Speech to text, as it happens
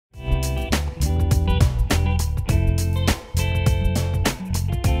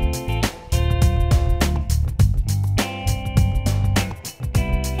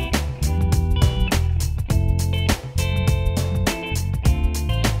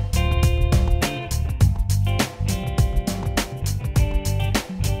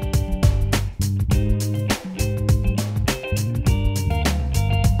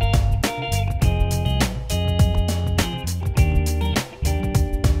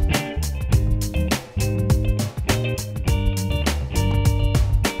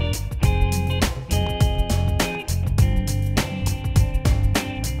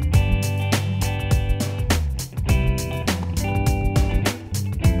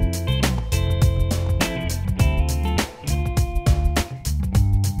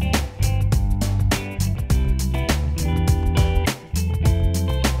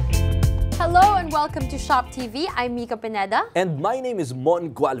Shop TV. I'm Mika Pineda. And my name is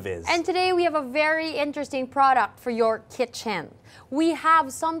Mon Gualvez. And today we have a very interesting product for your kitchen. We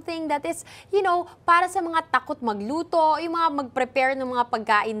have something that is, para sa mga takot magluto, yung mga mag-prepare ng mga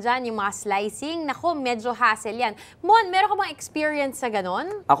pagkain dyan, yung mga slicing. Nako, medyo hassle yan. Mon, meron ka bang experience sa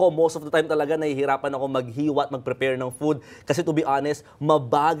ganon? Ako, most of the time talaga, nahihirapan ako maghiwa at mag-prepare ng food. Kasi to be honest,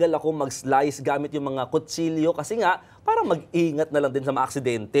 mabagal ako mag-slice gamit yung mga kutsilyo. Kasi nga, para mag-ingat na lang din sa mga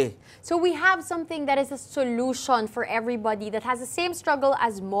aksidente. So we have something that is a solution for everybody that has the same struggle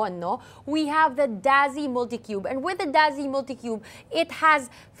as Mon, no? We have the Dazzi Multi-Cube. And with the Dazzi Multi-Cube, it has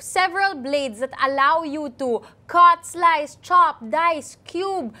several blades that allow you to cut, slice, chop, dice,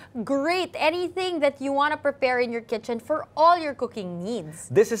 cube, grate, anything that you want to prepare in your kitchen for all your cooking needs.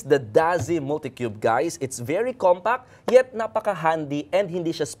 This is the Dazzi Multi-Cube, guys. It's very compact, yet napaka-handy and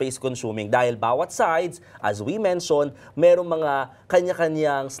hindi siya space-consuming. Dahil bawat sides, as we mentioned, merong mga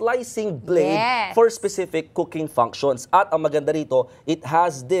kanya-kanyang slicing blade for specific cooking functions. At ang maganda rito, it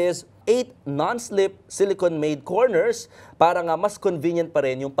has this 8 non-slip silicone-made corners para nga mas convenient pa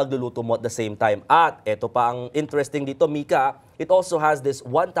rin yung pagluluto mo at the same time. At ito pa ang interesting dito, Mika, it also has this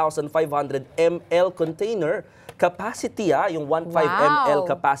 1,500 ml container capacity, yung 1.5 ml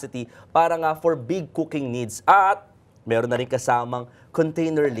capacity para nga for big cooking needs. At meron na rin kasamang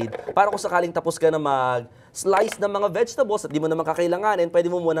container lid para kung sakaling tapos ka na mag-slice ng mga vegetables at di mo naman kakailanganin,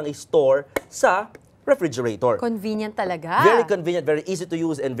 pwede mo munang i-store sa refrigerator. Convenient talaga. Very convenient, very easy to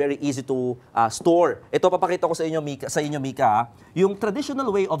use, and very easy to store. Ito, papakita ko sa inyo, Mika, yung traditional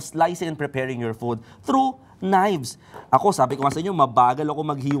way of slicing and preparing your food through knives. Ako, sabi ko nga sa inyo, mabagal ako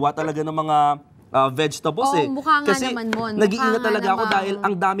maghiwa talaga ng mga vegetables mukha nga Kasi naman, Mon. nag-iingat talaga ako dahil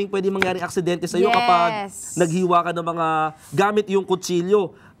ang daming pwede mangyaring aksidente sa iyo kapag naghiwa ka ng mga gamit yung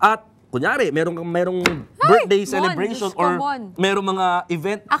kutsilyo. At kunyari, merong birthday celebration or merong mga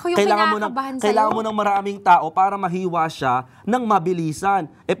event, kailangan mo ng maraming tao para mahiwa siya ng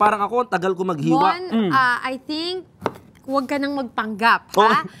mabilisan. Parang ako, tagal ko maghiwa. Mon, I think huwag ka nang magpanggap,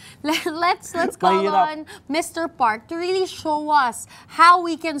 ha? Let's call on Mr. Park to really show us how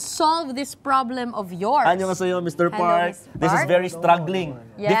we can solve this problem of yours. Anyo nga sa'yo, Mr. Park. Mr. This is very struggling.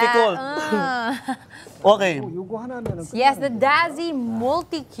 Yeah. Difficult. Okay. Yes, the Dazzi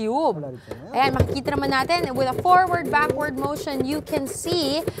Multi-Cube. Ayan, makikita naman natin, with a forward-backward motion, you can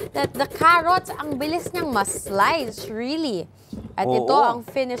see that the carrots, ang bilis niyang mas-slice, really. At ito ang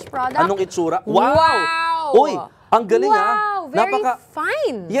finished product. Anong itsura? Wow! Uy! Ang galing very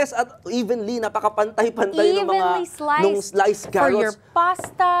fine. Yes, at evenly, napaka-pantay-pantay ng mga sliced carrots. For your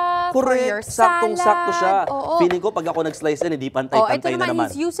pasta, for your salad. Saktong-sakto siya. Feeling ko, pag ako nag-slice yan, hindi pantay-pantay na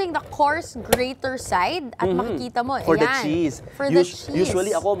naman. He's using the coarse grater side at makikita mo, for the cheese. For the cheese.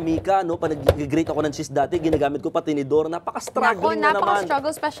 Usually ako, Mika, pag nag-grate ako ng cheese dati, ginagamit ko pa tinidor. Napaka-struggling na naman.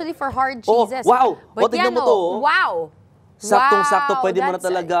 Napaka-struggle, especially for hard cheeses. Wow! But tignan mo to. Wow! Saktong-sakto, pwede mo na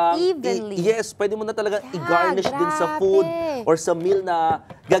talaga evenly. Yes, pwede mo na talaga i-garnish din sa food or sa meal na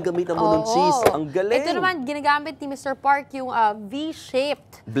gagamitan mo ng cheese. Ang galing. Ito naman, ginagamit ni Mr. Park yung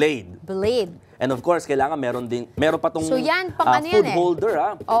V-shaped blade. And of course, kailangan meron pa tong food holder,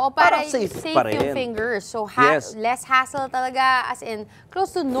 Oo, para safe pa rin. yung fingers. So, less hassle talaga, as in, close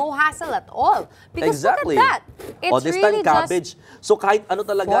to no hassle at all. Because look at that. It's this really time cabbage. So, kahit ano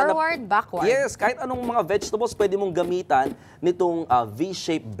talaga. Forward, backward. Yes, kahit anong mga vegetables pwede mong gamitan nitong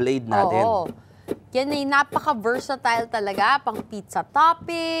V-shaped blade natin. Yan ay napaka-versatile talaga, pang pizza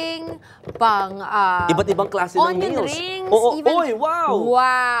topping, pang iba't ibang klase ng meals. Rings, wow!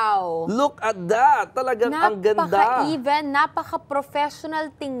 Wow! Look at that! Talagang ang ganda. Napaka-even,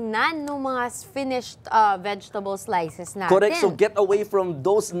 napaka-professional tingnan ng mga finished vegetable slices natin. Correct. So get away from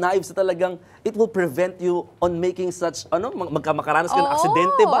those knives na talagang it will prevent you on making such, makaranas ka ng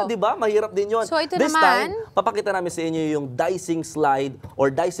aksidente ba? Diba? Mahirap din yun. So ito This time, papakita namin sa inyo yung dicing slide or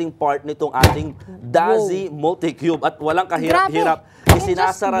dicing part nitong ating Dazzi Multi-Cube. At walang kahirap-hirap.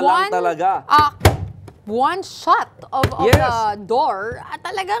 Isinasara lang talaga. One shot of the door, at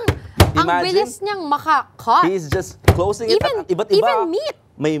talagang ang bilis niyang makakat. He's just closing it at iba't-iba. Even meat.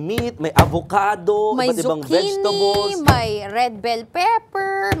 May meat, may avocado, may iba't ibang zucchini, vegetables. May red bell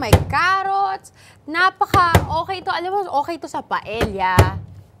pepper, may carrots. Napaka-okay ito. Alam mo, okay ito sa paella.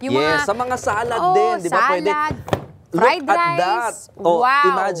 Sa mga salad din. Di ba pwede? Fried rice. Wow.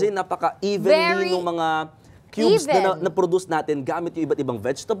 Imagine, napaka-evenly ng mga cubes na na-produce natin gamit yung iba't ibang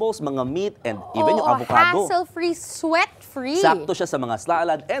vegetables, mga meat, and even yung avocado. Hassle-free, sweat-free. Sakto siya sa mga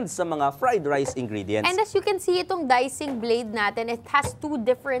salad and sa mga fried rice ingredients. And as you can see, itong dicing blade natin, it has 2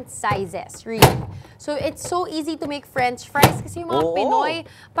 different sizes, really. So it's so easy to make French fries kasi yung mga Pinoy,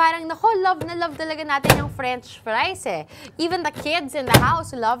 parang love na love talaga natin yung French fries eh. Even the kids in the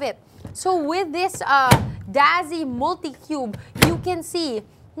house love it. So with this Dazzi multi-cube, you can see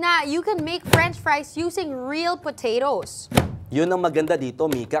na you can make French fries using real potatoes. Yun ang maganda dito,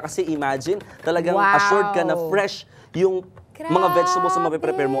 Mika, kasi imagine, talagang Wow. assured ka na fresh yung mga vegetables na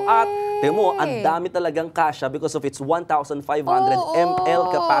mapiprepare mo. At, tingnan mo, ang dami talagang kasha because of its 1,500 ml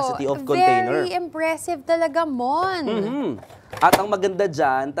capacity of container. Very impressive talaga, Mon. At ang maganda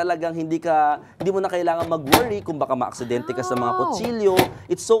dyan, talagang hindi mo na kailangan mag-worry kung baka maaksidente ka sa mga kutsilyo.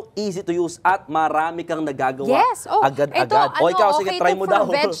 It's so easy to use at marami kang nagagawa Yes. agad-agad. Ito, Ikaw, sige, try mo daw.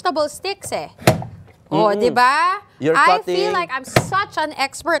 for vegetable sticks eh. Di ba? You're I cutting. feel like I'm such an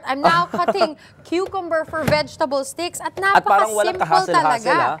expert. I'm now cutting cucumber for vegetable sticks at parang walang napaka-simple kahassle-hassle,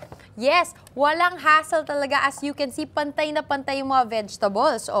 talaga. Yes, walang hassle talaga. As you can see, pantay na pantay yung mga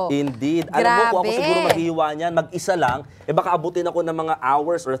vegetables. Oh, Indeed. Alam mo, kung ako grabe. siguro maghihiwa niyan, mag-isa lang, baka abutin ako ng mga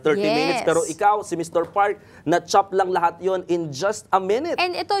hours or 30 minutes. Yes. Pero ikaw, si Mr. Park, na-chop lang lahat yon in just a minute.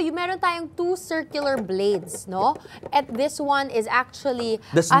 And ito, meron tayong 2 circular blades, no? At this one is actually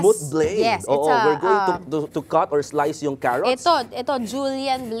The smooth blade. Yes, Oo, it's a, we're going to cut or slice yung carrots. Ito,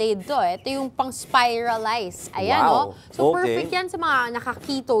 Julian blade to. Ito yung pang spiralize. Ayan, Wow. no? So, Okay. perfect yan sa mga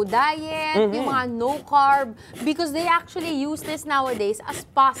naka-keto diet, yung mga no-carb, because they actually use this nowadays as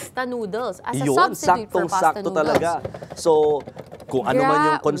pasta noodles, as a substitute for pasta saktong-sakto noodles. talaga. So, kung ano man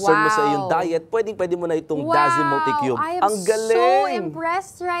yung concern mo sa iyong Wow. diet, pwede mo na itong Dazzi Multi-Cube. I am Ang so galing!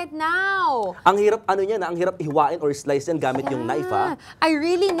 impressed right now. Ang hirap, ang hirap hiwain or slice yan gamit yung knife, ha? I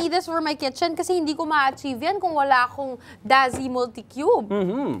really need this for my kitchen kasi hindi ko ma-achieve yan kung wala akong Dazzi Multi-Cube.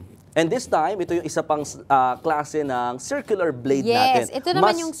 And this time, ito yung isa pang klase ng circular blade natin. Yes, ito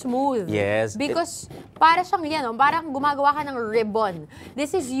naman yung smooth. Yes. Because para siyang yan, parang gumagawa ka ng ribbon.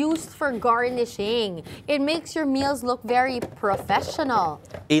 This is used for garnishing. It makes your meals look very professional.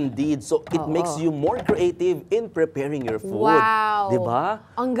 Indeed. So, it makes you more creative in preparing your food. Wow. Diba?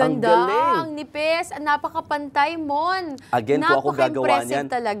 Ang ganda, Ang galing. ang nipis, ang napakapantay, Mon. Again, kung ako gagawa Napaka-impressive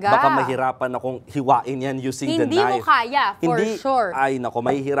niyan, talaga. baka mahirapan akong hiwain yan using the Hindi knife. mo kaya, for sure. Ay, nako,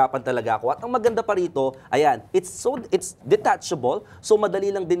 mahihirapan talaga ako. At ang maganda pa rito, ayan, it's detachable, so madali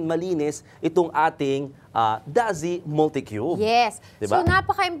lang din malinis itong ating Dazzi Multi-Cube. Yes. Diba? So,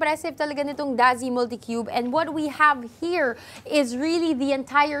 napaka-impressive talaga nitong Dazzi Multi-Cube. And what we have here is really the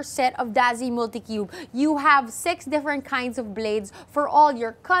entire set of Dazzi Multi-Cube. You have 6 different kinds of blades for all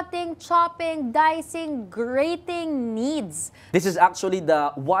your cutting, chopping, dicing, grating needs. This is actually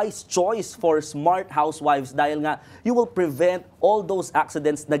the wise choice for smart housewives dahil nga you will prevent all those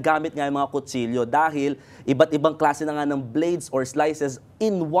accidents na gamit nga yung mga kutsilyo dahil iba't ibang klase na nga ng blades or slices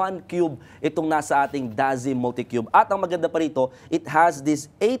in one cube itong nasa ating Dazzi Multi-Cube. At ang maganda pa rito, it has this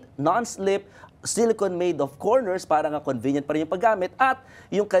 8 non-slip silicone made of corners para nga convenient pa rin yung paggamit at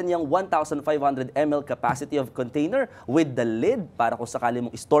yung kanyang 1,500 ml capacity of container with the lid para kung sakali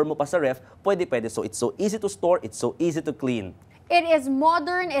mong store mo pa sa ref, pwede. So it's so easy to store, it's so easy to clean. It is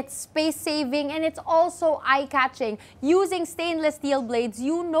modern, it's space-saving, and it's also eye-catching. Using stainless steel blades,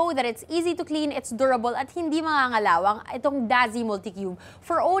 you know that it's easy to clean, it's durable, at hindi mangangalawang itong Dazzi Multi-Cube.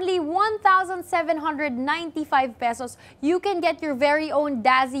 For only 1,795 pesos, you can get your very own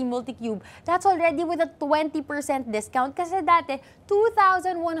Dazzi Multi-Cube. That's already with a 20% discount kasi dati,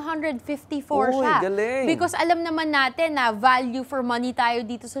 2,154 siya. Galing. Because alam naman natin na value for money tayo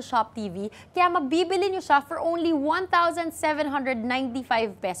dito sa Shop TV, kaya mabibili nyo siya for only 1,795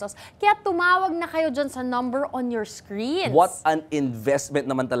 pesos. Kaya tumawag na kayo dyan sa number on your screens. What an investment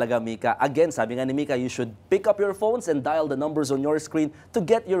naman talaga, Mika. Again, sabi nga ni Mika, you should pick up your phones and dial the numbers on your screen to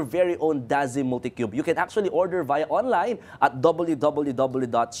get your very own Dazzi Multi-Cube. You can actually order via online at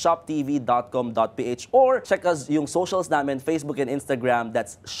www.shoptv.com.ph or check us yung socials namin, Facebook and Instagram,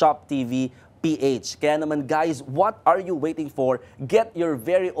 that's Shop TV PH. Kaya naman guys, what are you waiting for? Get your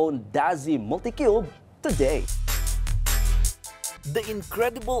very own Dazzi Multi-Cube today. The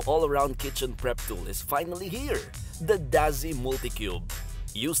incredible all-around kitchen prep tool is finally here, the Dazzi Multi-Cube.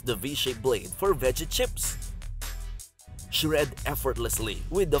 Use the V-shaped blade for veggie chips. Shred effortlessly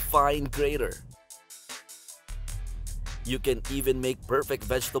with the fine grater. You can even make perfect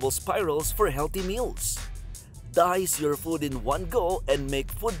vegetable spirals for healthy meals. Dice your food in one go and make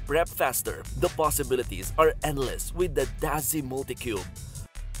food prep faster. The possibilities are endless with the Dazzi Multi-Cube.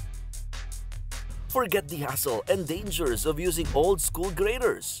 Forget the hassle and dangers of using old-school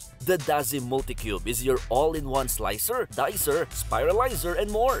graters. The Dazzi Multi-Cube is your all-in-one slicer, dicer, spiralizer,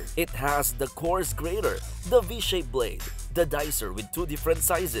 and more. It has the coarse grater, the V-shaped blade, the dicer with 2 different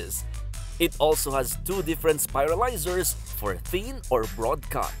sizes. It also has 2 different spiralizers for thin or broad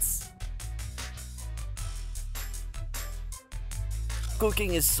cuts.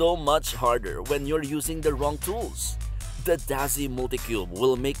 Cooking is so much harder when you're using the wrong tools. The Dazzi Multicube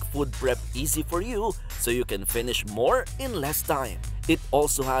will make food prep easy for you so you can finish more in less time. It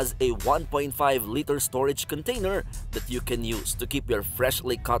also has a 1.5-liter storage container that you can use to keep your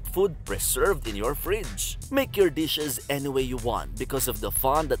freshly cut food preserved in your fridge. Make your dishes any way you want because of the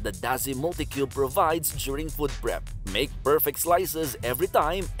fun that the Dazzi Multicube provides during food prep. Make perfect slices every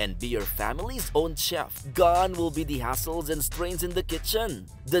time and be your family's own chef. Gone will be the hassles and strains in the kitchen.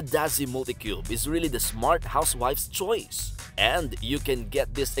 The Dazzi Multicube is really the smart housewife's choice. And you can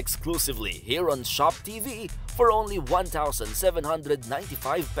get this exclusively here on Shop TV for only 1,795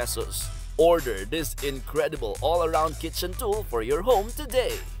 pesos. Order this incredible all-around kitchen tool for your home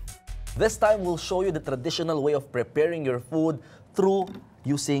today. This time, we'll show you the traditional way of preparing your food through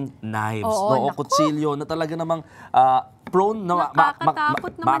using knives. Oo, naku. Kutsilyo na talaga namang prone na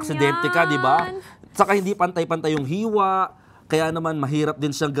Nakakatakot naman ma-aksidente ka, yan. di ba? Saka hindi pantay-pantay yung hiwa. Kaya naman mahirap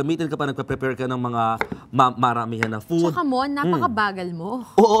din siyang gamitin kapag nagpe-prepare ka ng mga maramihan na food. Tsaka napakabagal mo.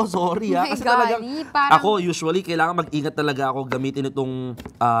 Oo, sorry My Kasi golly, talagang parang- ako usually kailangan mag-ingat talaga ako gamitin itong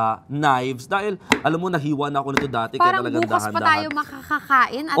knives dahil alam mo nahiwa na ako nito dati kaya Parang talagang bukas pa dahan-dahan. tayo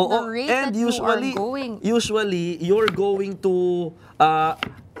makakakain at the rate and that you are going. Usually, you're going to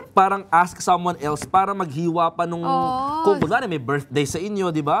parang ask someone else para maghiwa pa nung kung kunwari may birthday sa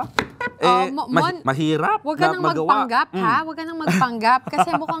inyo, di ba? Mahirap Huwag ka na nang magawa. magpanggap, ha? Huwag ka nang magpanggap kasi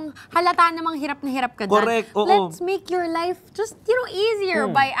mukhang halata namang hirap na hirap ka dyan. Correct, oo. Let's make your life just, easier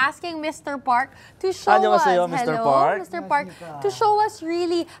by asking Mr. Park to show us. 안녕하세요, Mr. Park. Mr. Park, to show us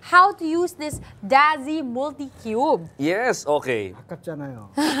really how to use this Dazzi Multicube. Yes, okay.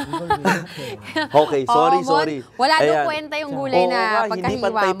 아깝잖아요. Okay, sorry. Wala daw Ayan. kwenta yung gulay Oo na nga, hindi pagkahiwa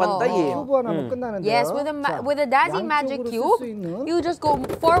mo. pantay-pantay eh. 큐브 하나면 끝나는데요. Yes, with the Dazzi 양쪽으로 Magic 쓸수 Cube, 있는 you just go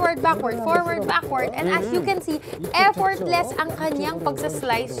forward, backward. And as you can see, effortless ang kanyang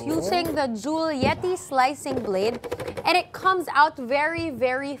pagsaslice using the Jewel Yeti slicing blade. And it comes out very,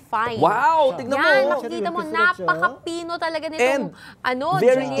 very fine. Wow, tignan mo. Yan, makikita mo, Siya rin napakapino talaga nitong,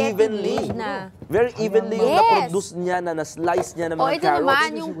 very Jewel Yeti evenly. blade na. Very evenly yung Yes. na-produce niya, na-slice niya ng mga Ito carrots. naman,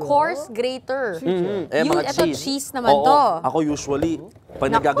 yung coarse grater. Mga Ito, cheese naman Oo, to. Ako usually,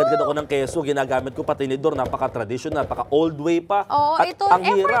 pag nagagadgad ako ng keso, ginagamit ko pa tinidor, napaka-traditional, napaka-old way pa. Oo, At ito, ang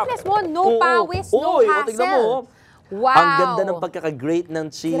hirap. effortless mo, no pawis, no Tignan mo. hassle. Wow! Ang ganda ng pagkaka-grate ng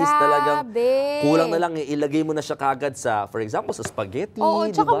cheese. Talagang Grabe. kulang na lang ilagay mo na siya kagad sa, for example, sa spaghetti, Oo,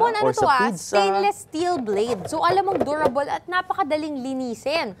 di tsaka ba? mo, Or sa pizza. stainless steel blade. So, alam mong durable at napakadaling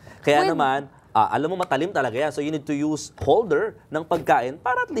linisin. Kaya With- naman, alam mo matalim talaga yan. So you need to use holder ng pagkain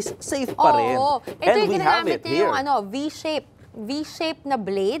para at least safe pa rin. Oo. Ito And yung we have ginagamit it niya here. yung V-shape na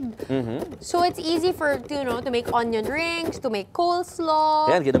blade. So it's easy to make onion rings, to make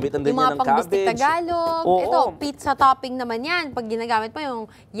coleslaw. Yan, ginamitan din yung niya mga ng pang-biscuit cabbage. Tagalog. Oo. Ito, pizza topping naman yan. Pag ginagamit mo yung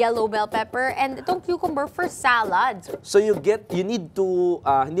yellow bell pepper and itong cucumber for salads. So you need to,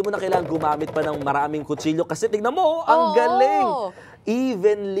 hindi mo na kailangan gumamit pa ng maraming kutsilyo kasi tignan mo, ang Oo. galing!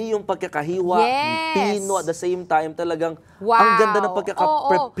 Evenly yung pagkakahiwa, Yes. pino at the same time talagang Wow. ang ganda ng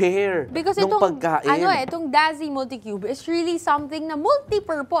pagkaka-prepare Because ng itong, pagkain. itong Dazzi Multicube is really something na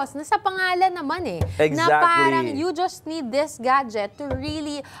multi-purpose, na sa pangalan naman eh. Na Exactly. parang you just need this gadget to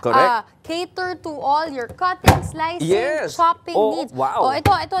really Correct. cater to all your cutting, slicing, Yes. chopping needs. Wow. Oh, ito,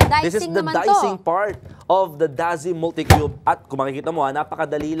 dicing This is the naman dicing to. part of the Dazzi Multicube. At kung makikita mo,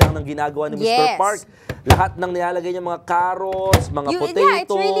 napakadali lang ng ginagawa ni Mr. Yes. Park. Lahat ng nilalagay niya mga carrots, mga potato. Yeah, it's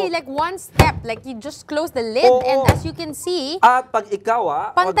really like one step. Like you just close the lid Oo. and as you can see, At pag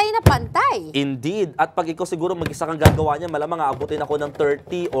ikaw, pantay na pantay. Indeed. At pag ikaw siguro mag-isa kang gagawa niya, malamang aabutin ako ng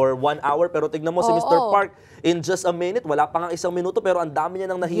 30 or 1 hour. Pero tignan mo si Oo. Mr. Park, in just a minute, wala pa nga 1 minuto, pero ang dami niya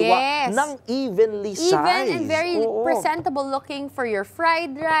nang nahiwa Yes. ng evenly size. Even and very Oo. presentable looking for your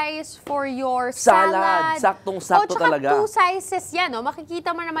fried rice, for your Salad. salad. Saktong-sakto tsaka talaga. 2 sizes yan. Oh.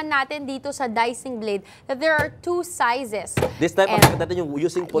 Makikita mo naman natin dito sa dicing blade that there are 2 sizes. This time, And- pakita natin yung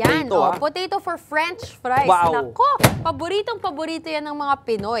using potato. Potato for French fries. Wow. Nako, paboritong-paborito yan ng mga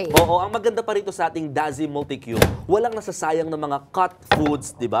Pinoy. Oo, ang maganda pa rito sa ating Dazzi Multicube, walang nasasayang na mga cut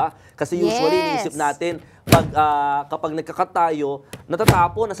foods, di ba? Kasi usually, Yes. iniisip natin, kapag nagka-cut tayo,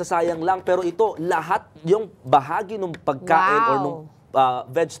 natatapo, nasasayang lang. Pero ito, lahat yung bahagi ng pagkain or Wow. ng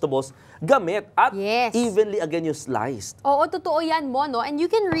vegetables, gamit at Yes. evenly again yung sliced. Oo, totoo yan mo, no? And you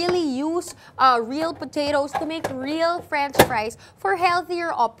can really use real potatoes to make real French fries for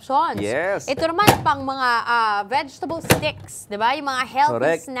healthier options. Yes. Ito naman pang mga vegetable sticks, di ba? Yung mga healthy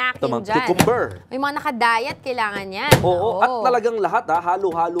Correct. snacking Ito, mga dyan. cucumber. Yung mga naka-diet, kailangan yan. Oo, at talagang lahat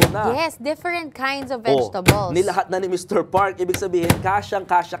halo-halo na. Yes, different kinds of Oh, vegetables. nilahat na ni Mr. Park. Ibig sabihin,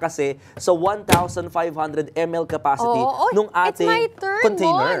 kasyang-kasya kasi sa 1,500 ml capacity Oo, nung ating it's my turn,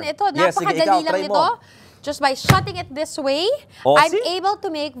 container. Mon. Ito, Yes, sige, napakadali ikaw, lang try nito. mo. just by shutting it this way, Oh, I'm see? able to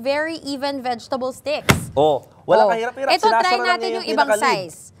make very even vegetable sticks. Oh, wala kahirap-hirap. Ito, try Sinasara lang natin niya yung ibang pinaka-lid.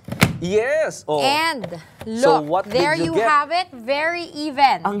 size. Yes. Oh. And So, look, what did there you you get? have it, very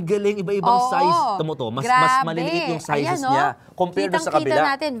even. Ang galing, iba-ibang Oo, size. Tamo to, mas grabe. maliliit yung sizes Ayan, oh. niya compared doon sa kabila. Kitang-kita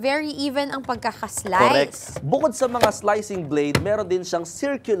natin, very even ang pagkakaslice. Correct. Bukod sa mga slicing blade, meron din siyang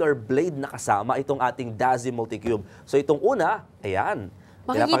circular blade na kasama itong ating Dazzi Multicube. So itong una, ayan.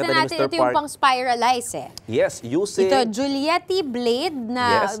 Makikita Pinapakita ni natin Mr. ito yung Park. pang-spiralize eh. Yes, using... Ito, Giulietti blade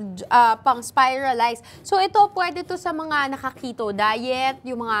na Yes. pang-spiralize. So ito, pwede to sa mga naka-keto diet,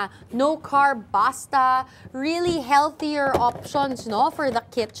 yung mga no-carb pasta, really healthier options no for the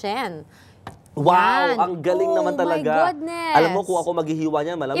kitchen. Wow, Yan. ang galing Oh naman talaga. my goodness. Alam mo, kung ako maghihiwa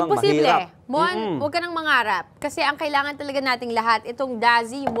niyan, malamang Imposible. mahirap. Mon, huwag ka nang mangarap. Kasi ang kailangan talaga nating lahat, itong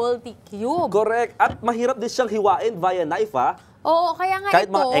Dazzi Multicube. Correct. At mahirap din siyang hiwain via knife, ha? Oo, kaya nga Kahit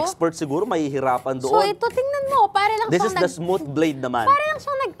ito. mga expert siguro, mahihirapan doon. So ito, tingnan mo, para lang This is siyang the smooth blade naman. para lang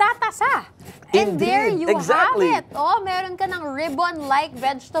siyang nagtatasa. And Indeed, there you exactly. have it. Oh, meron ka ng ribbon-like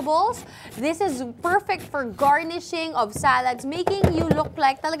vegetables. This is perfect for garnishing of salads, making you look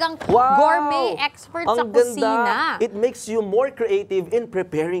like talagang Wow! gourmet expert sa Ang ganda. kusina. It makes you more creative in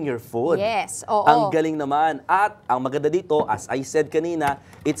preparing your food. Yes, oo. Ang galing naman. At ang maganda dito, as I said kanina,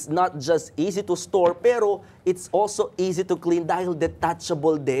 it's not just easy to store, pero it's also easy to clean dahil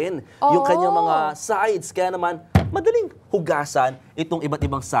detachable din yung Oo. kanyang mga sides. Kaya naman, madaling hugasan itong iba't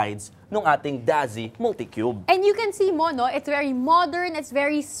ibang sides ng ating Dazzi Multicube. And you can see mo, no, it's very modern, it's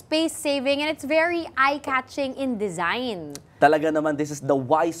very space-saving, and it's very eye-catching in design. Talaga naman, this is the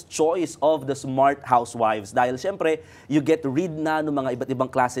wise choice of the smart housewives. Dahil syempre, you get rid na ng mga iba't ibang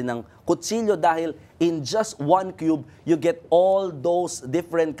klase ng kutsilyo dahil in just one cube, you get all those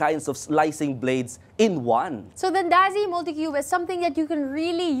different kinds of slicing blades in one. So the Dazzi Multicube is something that you can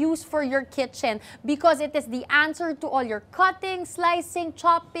really use for your kitchen because it is the answer to all your cutting, slicing,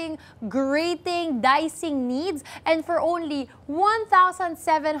 chopping, grating, dicing needs. And for only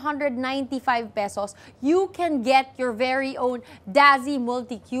 1,795 pesos, you can get your very own Dazzi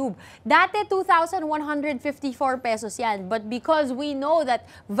Multicube. Dati 2,154 pesos yan. But because we know that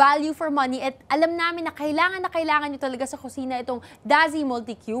value for money, at alam namin na kailangan nyo talaga sa kusina itong Dazzi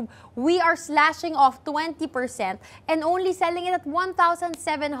Multicube, we are slashing off 20% and only selling it at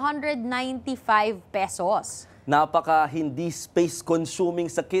 1,795 pesos. Napaka hindi space consuming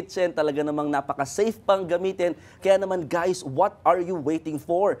sa kitchen, talaga namang napaka safe pang gamitin. Kaya naman guys, what are you waiting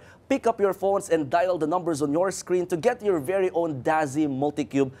for? Pick up your phones and dial the numbers on your screen to get your very own Dazzi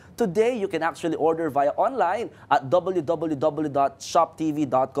Multicube. Today, you can actually order via online at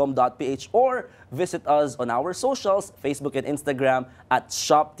www.shoptv.com.ph or visit us on our socials, Facebook and Instagram at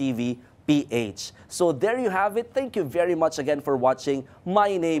ShopTV PH. So there you have it. Thank you very much again for watching.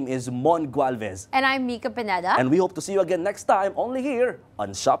 My name is Mon Gualvez. And I'm Mika Pineda. And we hope to see you again next time only here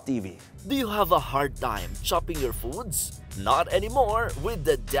on Shop TV. Do you have a hard time chopping your foods? Not anymore with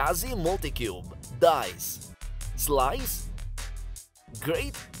the Dazzi Multicube. Dice, slice,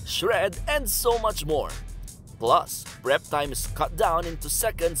 grate, shred, and so much more. Plus, prep time is cut down into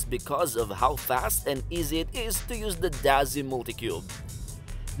seconds because of how fast and easy it is to use the Dazzi Multicube.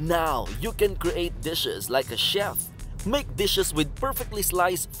 Now, you can create dishes like a chef. Make dishes with perfectly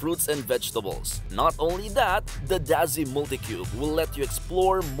sliced fruits and vegetables. Not only that, the Dazzi Multicube will let you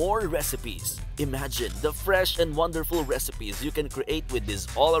explore more recipes. Imagine the fresh and wonderful recipes you can create with this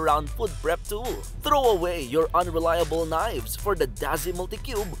all-around food prep tool. Throw away your unreliable knives for the Dazzi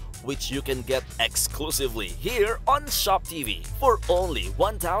Multicube, which you can get exclusively here on Shop TV. For only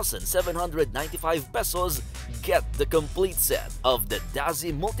 1,795 pesos, get the complete set of the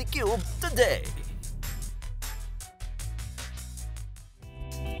Dazzi Multicube today.